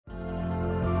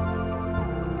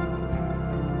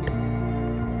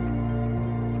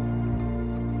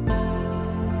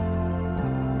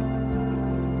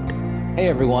Hey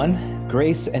everyone,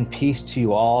 grace and peace to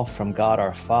you all from God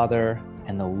our Father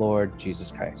and the Lord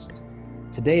Jesus Christ.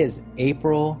 Today is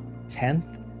April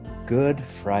 10th, Good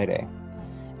Friday.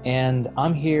 And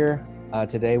I'm here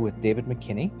today with David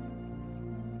McKinney.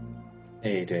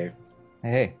 Hey, Dave.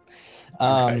 Hey.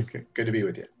 All right. Good to be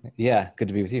with you. Yeah, good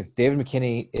to be with you. David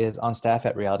McKinney is on staff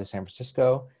at Reality San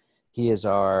Francisco. He is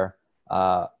our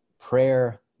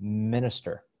prayer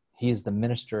minister. He is the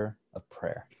minister of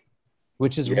prayer,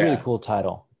 which is a really Yeah. cool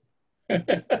title.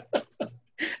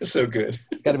 So good.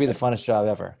 Got to be the funnest job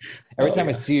ever. Every Oh, time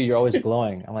I yeah. see you, you're always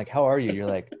glowing. I'm like, how are you? You're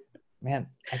like, man,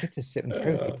 I get to sit and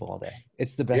pray with Uh, people all day.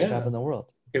 It's the best job yeah, in the world.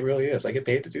 it really is. I get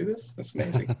paid to do this. That's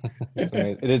amazing. It's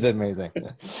amazing. It is amazing.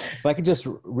 If I could just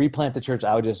replant the church,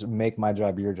 I would just make my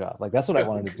job your job. Like that's what I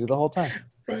wanted to do the whole time.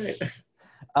 Right.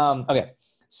 Okay.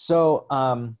 So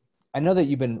I know that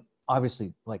you've been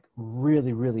obviously like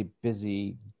really, really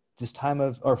busy this time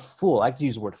of, or full. I like to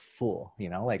use the word full,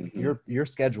 like Hmm. your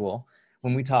schedule.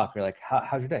 When we talk, you're like,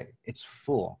 how's your day? It's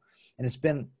full. And it's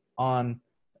been on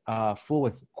full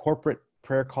with corporate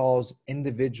prayer calls,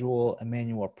 individual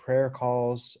Emmanuel prayer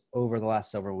calls over the last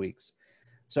several weeks.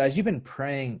 So as you've been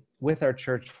praying with our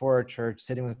church, for our church,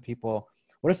 sitting with people,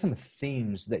 what are some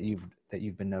themes that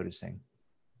you've been noticing?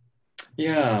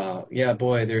 Yeah. Yeah,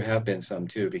 boy, there have been some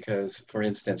too, because, for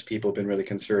instance, people have been really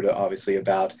concerned, obviously,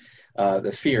 about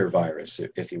the fear virus,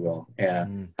 if you will,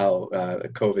 Mm, how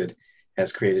COVID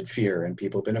has created fear, and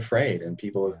people have been afraid, and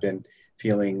people have yeah. been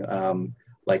feeling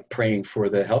like praying for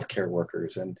the healthcare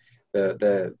workers and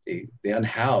the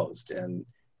unhoused, and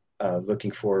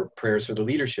looking for prayers for the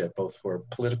leadership, both for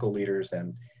political leaders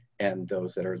and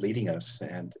those that are leading us,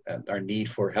 and our need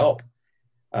for help.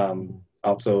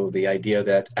 Also, the idea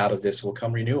that out of this will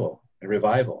come renewal and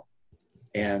revival.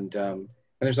 And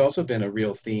there's also been a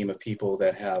real theme of people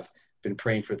that have been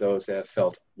praying for those that have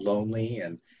felt lonely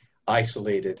and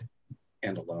isolated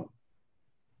and alone.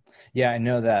 Yeah, I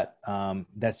know that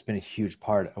that's been a huge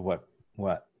part of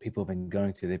what people have been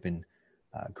going through. They've been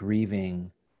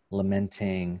grieving,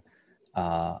 lamenting.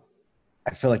 Uh,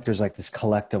 I feel like there's like this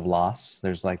collective loss.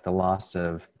 There's like the loss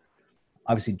of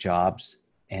obviously jobs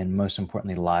and most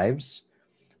importantly lives,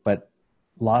 but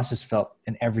loss is felt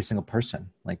in every single person,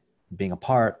 like being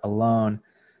apart, alone.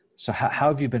 So how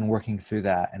have you been working through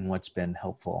that, and what's been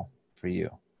helpful for you?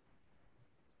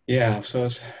 Yeah, so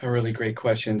it's a really great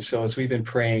question. So as we've been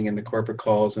praying in the corporate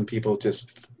calls and people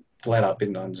just flat out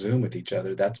been on Zoom with each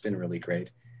other, that's been really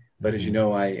great. But as you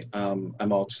Mm-hmm. know,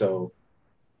 I'm also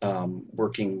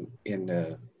working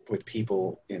with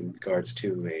people in regards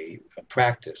to a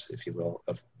practice, if you will,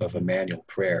 of a Mm-hmm. manual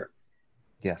prayer,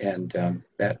 Yes. and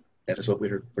that is what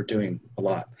we're doing a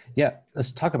lot. Yeah,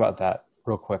 let's talk about that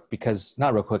real quick, because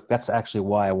not real quick. That's actually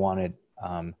why I wanted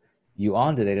you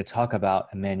on today to talk about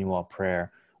Emmanuel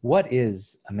prayer. What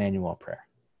is Emmanuel prayer?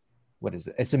 What is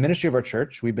it? It's a ministry of our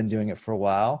church. We've been doing it for a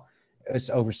while. It's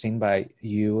overseen by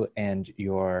you and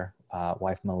your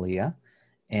wife Malia,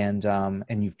 and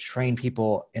you've trained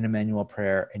people in Emmanuel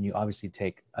prayer, and you obviously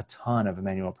take a ton of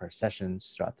Emmanuel prayer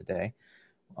sessions throughout the day.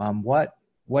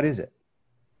 What is it?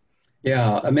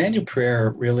 Yeah, a manual prayer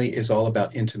really is all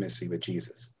about intimacy with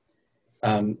Jesus.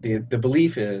 The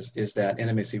belief is that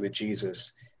intimacy with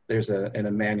Jesus. There's an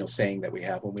Emmanuel saying that we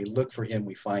have: when we look for him,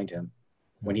 we find him.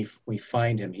 When we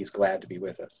find him, he's glad to be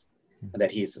with us, and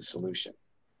that he's the solution.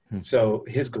 Hmm. So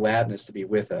his gladness to be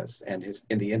with us and his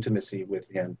in the intimacy with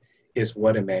him is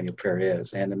what Emmanuel prayer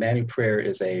is. And Emmanuel prayer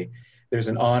is there's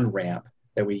an on-ramp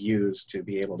that we use to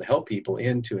be able to help people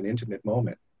into an intimate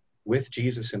moment with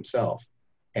Jesus himself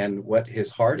and what his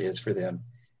heart is for them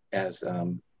as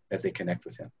they connect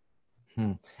with him.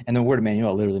 Hmm. And the word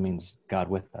Emmanuel literally means God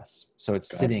with us. So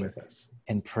it's God sitting with us.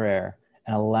 in prayer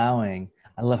and allowing.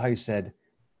 I love how you said,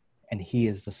 and he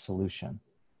is the solution.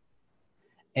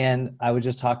 And I was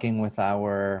just talking with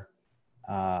our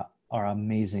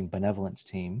amazing benevolence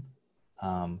team,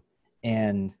 um,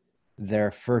 and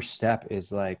their first step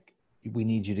is like, we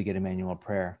need you to get Emmanuel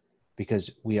prayer, because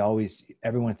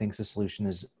everyone thinks the solution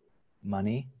is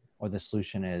money, or the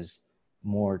solution is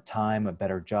more time, a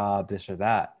better job, this or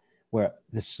that, where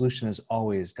the solution is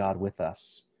always God with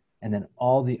us. And then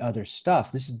all the other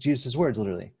stuff, this is Jesus' words,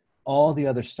 literally, all the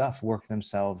other stuff work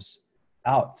themselves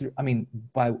out through,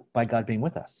 by God being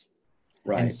with us.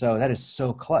 And Right. so that is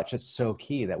so clutch. It's so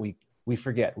key that we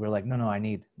forget. We're like, no, I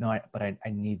need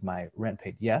my rent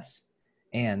paid. Yes.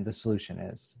 And the solution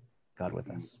is God with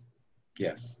Mhm. us.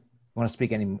 Yes. You want to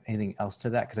speak anything else to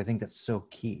that? Because I think that's so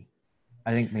key.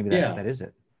 I think maybe Yeah. that is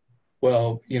it.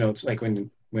 Well, it's like when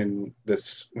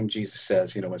Jesus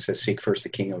says, when it says seek first the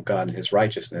kingdom of God and his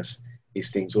righteousness,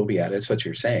 these things will be added. That's what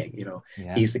you're saying.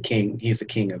 Yeah. He's the king. He's the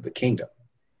king of the kingdom.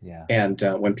 Yeah. And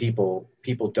when people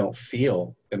don't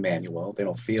feel Emmanuel, they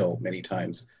don't feel many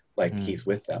times like he's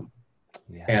with them.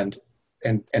 Yeah.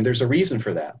 And there's a reason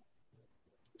for that.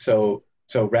 So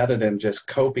rather than just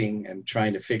coping and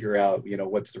trying to figure out,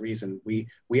 what's the reason, we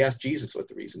ask Jesus what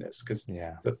the reason is, because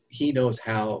he knows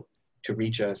how to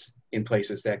reach us in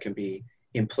places that can be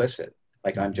implicit.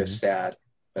 Like, I'm just sad,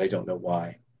 but I don't know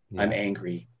why. Yeah. I'm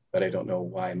angry, but I don't know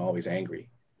why I'm always angry.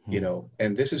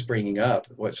 And this is bringing up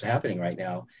what's happening right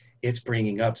now. It's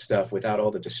bringing up stuff without all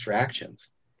the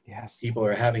distractions. Yes. People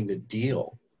are having to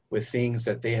deal with things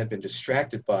that they had been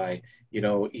distracted by. You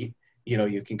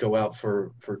can go out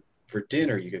for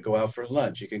dinner, you could go out for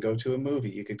lunch, you can go to a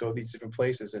movie, you could go these different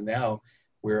places. And now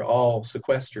we're all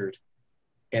sequestered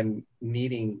and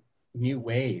needing new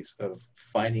ways of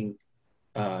finding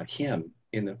him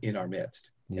in our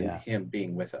midst, and him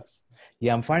being with us.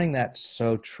 Yeah, I'm finding that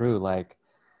so true. Like,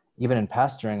 even in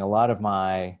pastoring, a lot of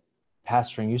my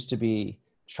pastoring used to be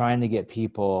trying to get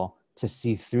people to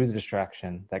see through the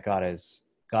distraction that God is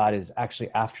actually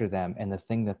after them, and the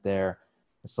thing that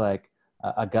it's like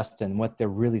Augustine, what they're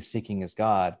really seeking is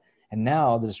God. And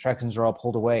now the distractions are all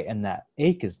pulled away, and that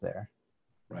ache is there.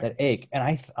 Right. That ache.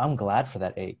 And I'm glad for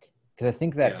that ache, because I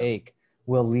think that ache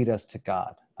will lead us to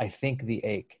God. I think the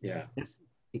ache, it's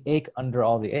the ache under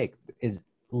all the ache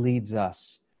leads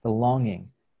us, the longing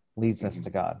leads us to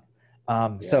God.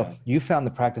 So you found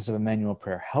the practice of Emmanuel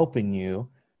prayer helping you,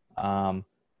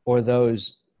 or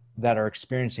those that are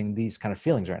experiencing these kind of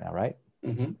feelings right now, right?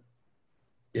 Mm-hmm.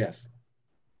 Yes.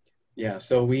 Yeah.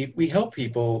 So we help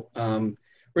people.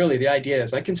 Really, the idea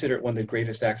is, I consider it one of the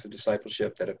greatest acts of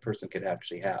discipleship that a person could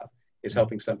actually have, is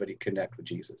helping somebody connect with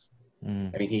Jesus.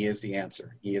 I mean, he is the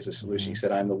answer. He is a solution. He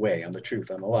said, I'm the way, I'm the truth,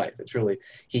 I'm the life. It's really,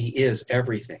 he is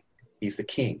everything. He's the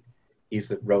king. He's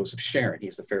the Rose of Sharon.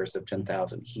 He's the fairest of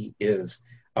 10,000. He is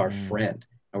our friend.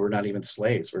 And we're not even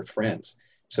slaves, we're friends.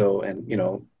 So, and,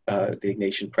 the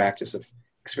Ignatian practice of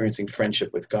experiencing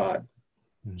friendship with God,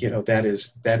 that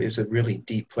is a really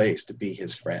deep place to be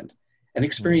his friend and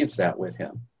experience that with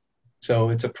him.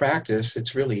 So it's a practice.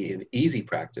 It's really an easy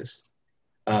practice.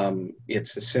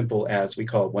 It's as simple as, we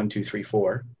call it 1, 2, 3,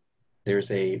 4.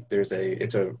 It's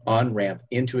an on-ramp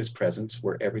into his presence,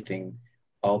 where everything,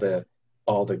 all the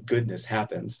goodness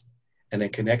happens, and then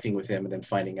connecting with him, and then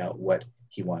finding out what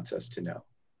he wants us to know.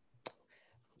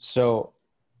 So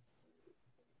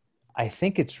I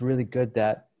think it's really good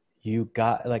that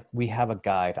we have a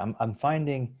guide. I'm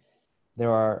finding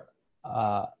there are,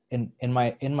 in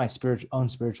my own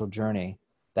spiritual journey,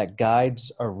 that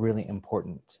guides are really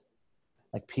important.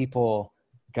 Like, people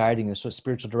guiding us, what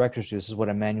spiritual directors do. This is what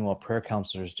Emmanuel prayer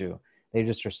counselors do. They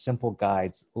just are simple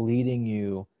guides leading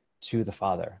you to the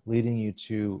Father, leading you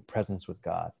to presence with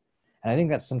God. And I think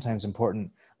that's sometimes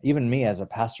important. Even me, as a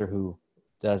pastor who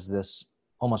does this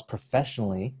almost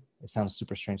professionally, it sounds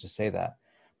super strange to say that,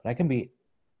 but I can be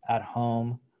at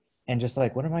home and just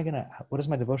like, what is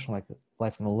my devotional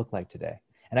life going to look like today?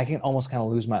 And I can almost kind of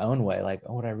lose my own way. Like,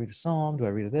 would I read a psalm? Do I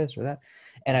read this or that?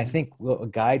 And I think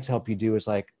what guides help you do is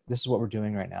like, this is what we're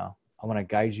doing right now. I want to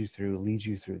guide you through, lead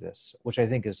you through this, which I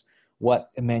think is what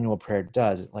Emmanuel prayer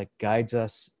does. It like guides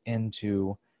us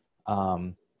into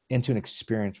an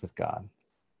experience with God,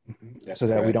 so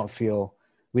that we don't feel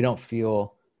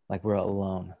like we're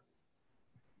alone.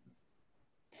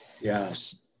 Yeah.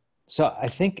 So I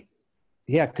think,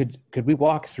 could we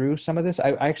walk through some of this?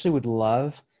 I actually would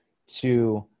love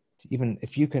to even,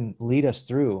 if you can lead us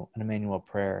through an Emmanuel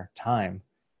prayer time,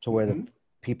 to where the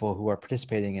people who are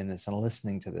participating in this and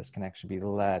listening to this can actually be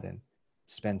led and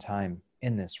spend time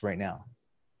in this right now.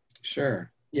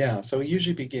 Sure. Yeah. So we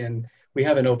usually we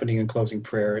have an opening and closing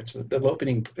prayer. The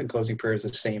opening and closing prayer is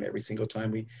the same every single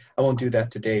time. I won't do that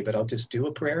today, but I'll just do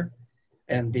a prayer.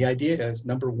 And the idea is,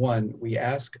 number one, we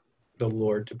ask the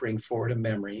Lord to bring forward a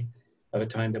memory of a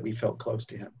time that we felt close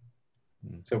to him.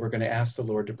 So we're going to ask the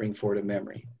Lord to bring forward a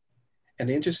memory. And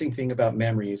the interesting thing about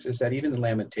memories is that even in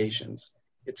Lamentations,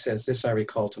 it says, this I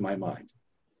recall to my mind,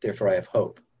 therefore I have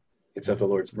hope. It's of the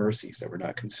Lord's mercies that we're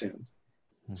not consumed.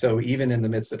 So even in the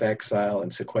midst of exile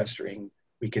and sequestering,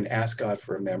 we can ask God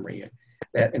for a memory.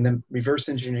 That in the reverse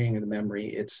engineering of the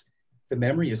memory, the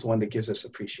memory is one that gives us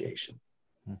appreciation.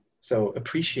 So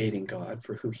appreciating God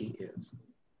for who he is,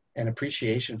 and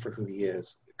appreciation for who he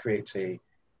is creates a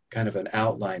kind of an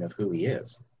outline of who he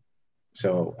is.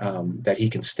 So that he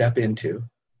can step into,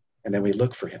 and then we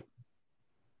look for him,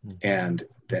 and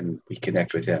then we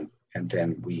connect with him, and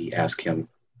then we ask him,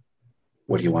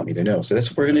 what do you want me to know? So that's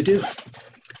what we're going to do.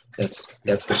 That's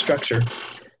the structure.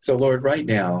 So Lord, right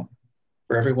now,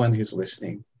 for everyone who's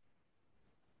listening,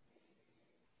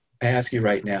 I ask you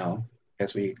right now,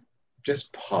 as we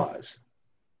just pause,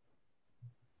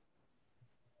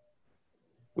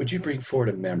 would you bring forward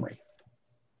a memory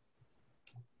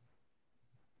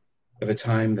of a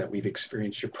time that we've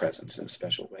experienced your presence in a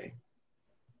special way?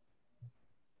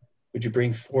 Would you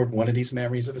bring forward one of these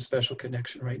memories of a special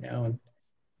connection right now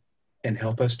and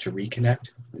help us to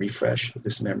reconnect, refresh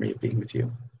this memory of being with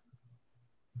you?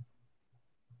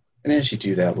 And as you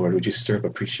do that, Lord, would you stir up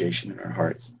appreciation in our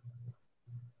hearts?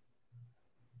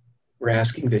 We're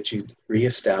asking that you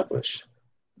reestablish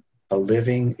a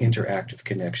living, interactive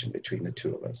connection between the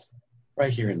two of us,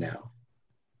 right here and now,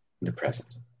 in the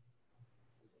present.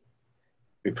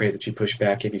 We pray that you push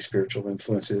back any spiritual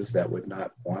influences that would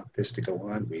not want this to go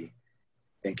on. We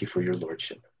thank you for your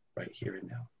lordship right here and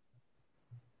now.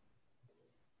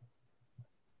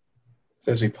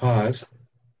 So as we pause,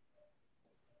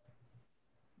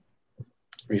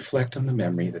 reflect on the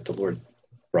memory that the Lord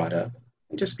brought up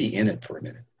and just be in it for a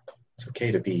minute. It's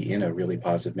okay to be in a really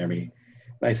positive memory.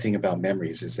 Nice thing about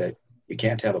memories is that you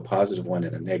can't have a positive one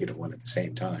and a negative one at the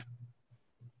same time.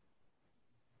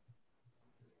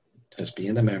 Just be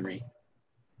in the memory,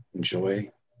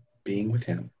 enjoy being with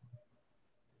him,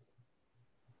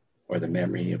 or the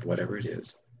memory of whatever it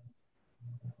is.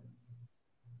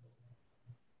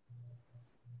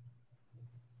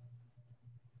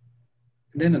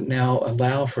 And then now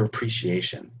allow for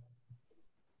appreciation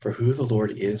for who the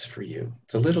Lord is for you.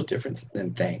 It's a little different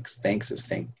than thanks. Thanks is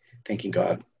thanking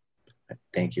God.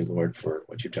 Thank you, Lord, for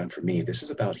what you've done for me. This is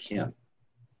about him,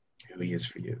 who he is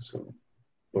for you. So,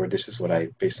 Lord, this is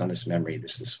what based on this memory,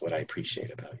 this is what I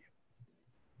appreciate about you.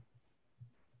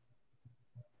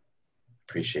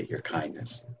 Appreciate your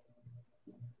kindness.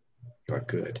 You are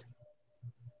good.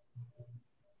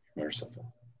 You're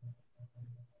merciful.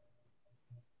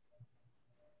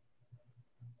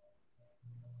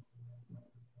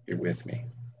 You're with me.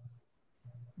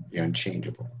 You're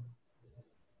unchangeable.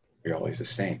 You're always the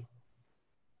same.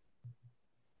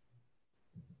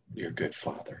 You're a good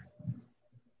father.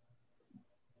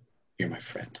 You're my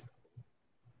friend.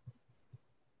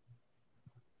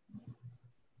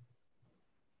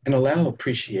 And allow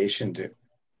appreciation to,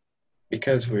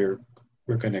 because we're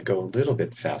going to go a little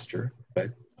bit faster,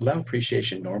 but allow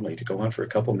appreciation normally to go on for a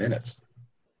couple minutes.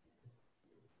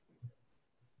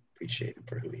 Appreciate him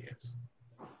for who he is.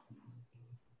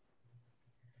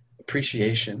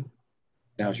 Appreciation,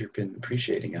 now as you've been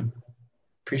appreciating him,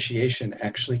 appreciation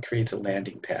actually creates a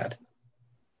landing pad.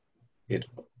 It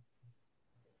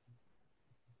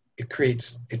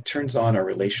turns on our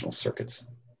relational circuits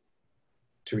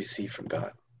to receive from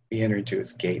God. We enter into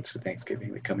his gates with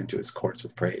thanksgiving. We come into his courts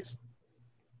with praise.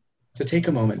 So take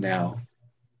a moment now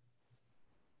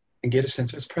and get a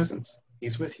sense of his presence.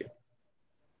 He's with you.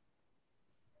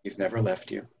 He's never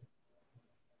left you.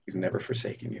 He's never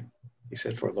forsaken you. He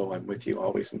said, "For lo, I'm with you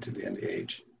always unto the end of the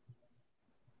age."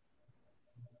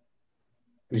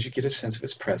 And as you get a sense of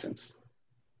his presence,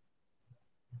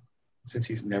 since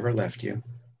he's never left you,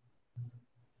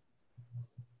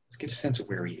 let's get a sense of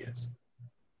where he is.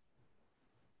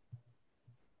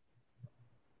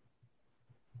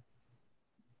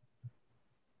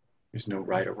 There's no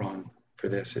right or wrong for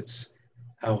this. It's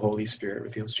how Holy Spirit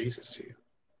reveals Jesus to you.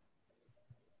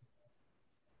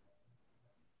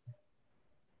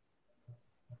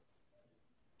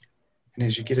 And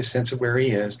as you get a sense of where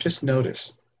he is, just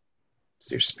notice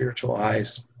it's your spiritual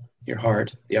eyes, your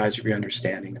heart, the eyes of your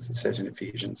understanding, as it says in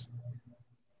Ephesians.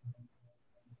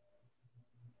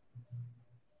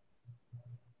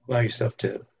 Allow yourself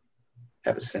to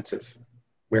have a sense of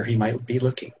where he might be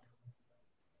looking,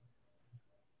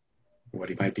 what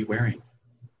he might be wearing.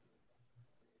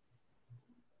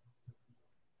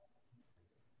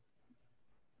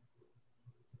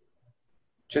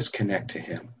 Just connect to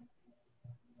him.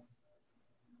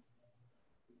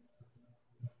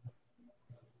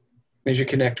 As you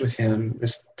connect with him,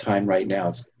 this time right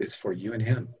now is for you and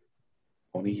him,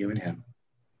 only you and him.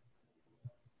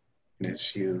 And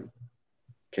as you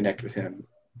connect with him,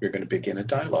 you're going to begin a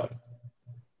dialogue.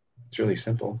 It's really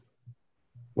simple.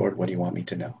 Lord, what do you want me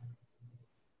to know?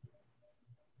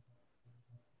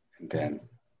 And then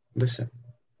listen.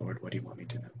 Lord, what do you want me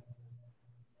to know?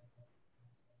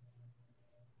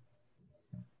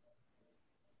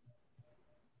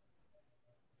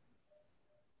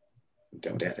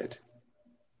 Don't edit.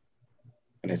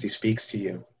 And as he speaks to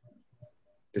you,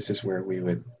 this is where we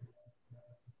would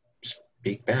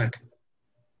speak back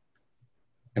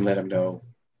and let him know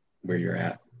where you're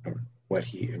at or what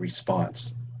he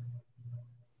responds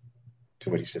to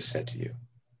what he's just said to you.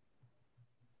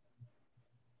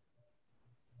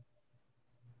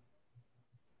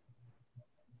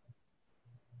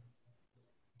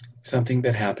 something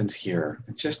that happens here,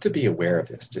 just to be aware of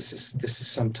this. This is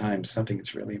sometimes something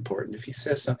that's really important. If he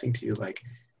says something to you like,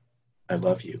 I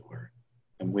love you, or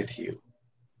I'm with you,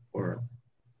 or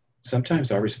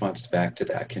sometimes our response back to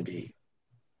that can be,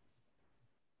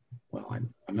 well,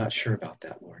 I'm not sure about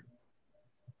that, Lord.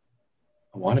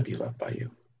 I want to be loved by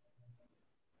you.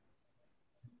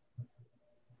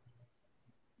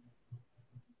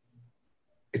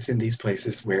 It's in these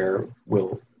places where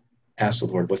we'll ask the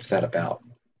Lord, what's that about?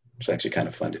 It's actually kind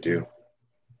of fun to do.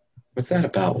 What's that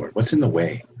about, Lord? What's in the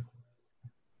way?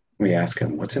 We ask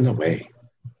him, what's in the way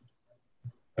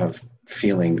of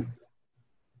feeling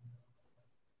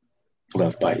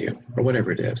loved by you, or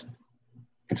whatever it is?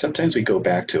 And sometimes we go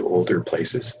back to older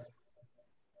places.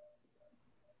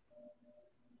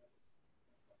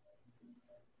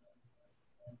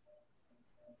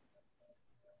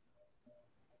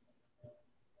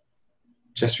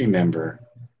 Just remember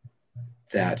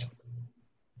that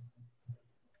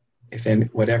if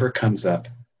whatever comes up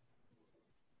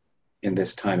in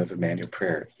this time of Emmanuel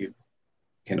prayer, you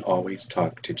can always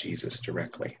talk to Jesus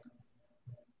directly.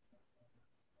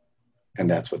 And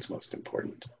that's what's most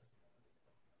important.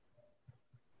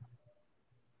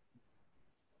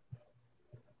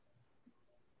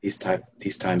 These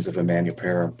times of Emmanuel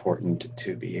prayer are important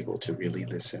to be able to really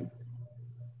listen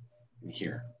and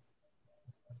hear.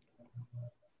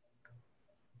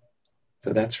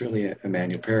 So that's really an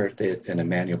Emmanuel prayer. An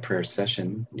Emmanuel prayer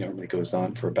session normally goes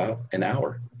on for about an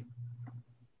hour.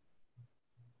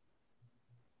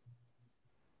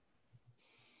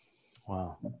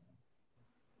 Wow.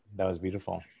 That was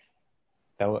beautiful.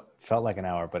 That felt like an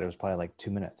hour, but it was probably like 2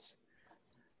 minutes.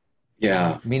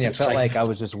 Yeah. I mean, it felt like I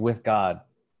was just with God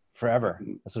forever.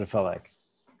 That's what it felt like.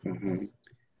 Mm-hmm.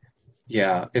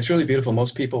 Yeah, it's really beautiful.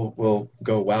 Most people will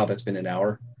go, wow, that's been an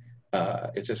hour.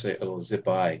 It's just it'll zip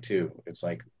by too. It's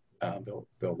like they'll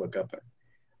look up.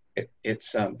 I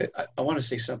want to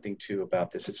say something too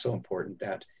about this. It's so important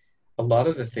that a lot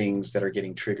of the things that are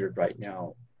getting triggered right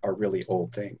now are really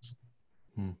old things.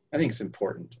 I think it's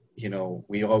important.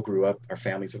 We all grew up, our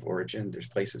families of origin. There's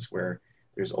places where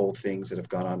there's old things that have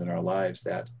gone on in our lives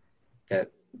that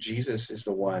Jesus is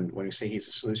the one. When we say he's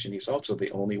the solution, he's also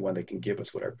the only one that can give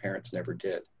us what our parents never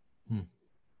did.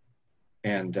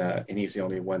 And he's the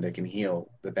only one that can heal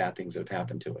the bad things that have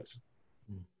happened to us.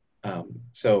 Wow.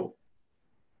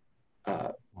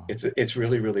 It's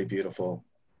really, really beautiful.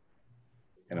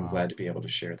 And I'm glad to be able to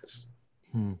share this.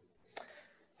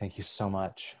 Thank you so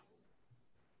much.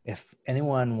 If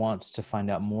anyone wants to find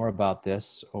out more about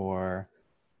this, or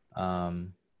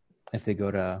if they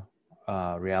go to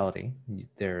Reality,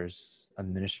 there's a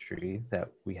ministry that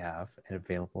we have and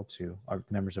available to our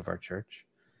members of our church.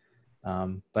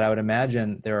 But I would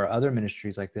imagine there are other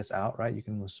ministries like this out, right? You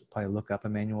can probably look up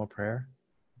Emmanuel Prayer.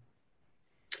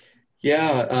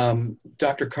 Yeah,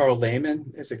 Dr. Carl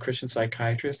Lehman is a Christian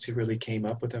psychiatrist who really came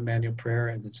up with Emmanuel Prayer,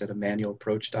 and it's at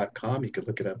emmanuelapproach.com. You could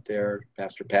look it up there.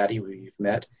 Pastor Patty, who you've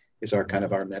met, is our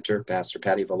mentor. Pastor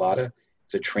Patty Vallata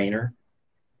is a trainer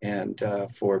and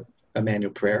for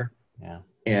Emmanuel Prayer. Yeah.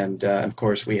 And of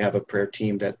course, we have a prayer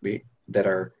team that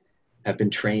have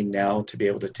been trained now to be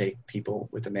able to take people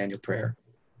with Emmanuel Prayer.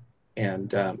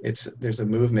 And there's a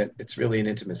movement. It's really an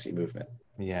intimacy movement.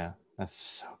 Yeah. That's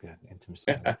so good.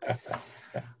 Intimacy.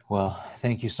 Well,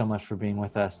 thank you so much for being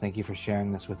with us. Thank you for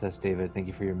sharing this with us, David. Thank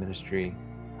you for your ministry.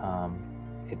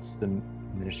 It's the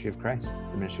ministry of Christ,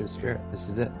 the ministry of the Spirit. This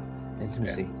is it.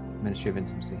 Intimacy, ministry of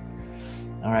intimacy.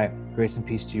 All right. Grace and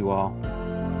peace to you all.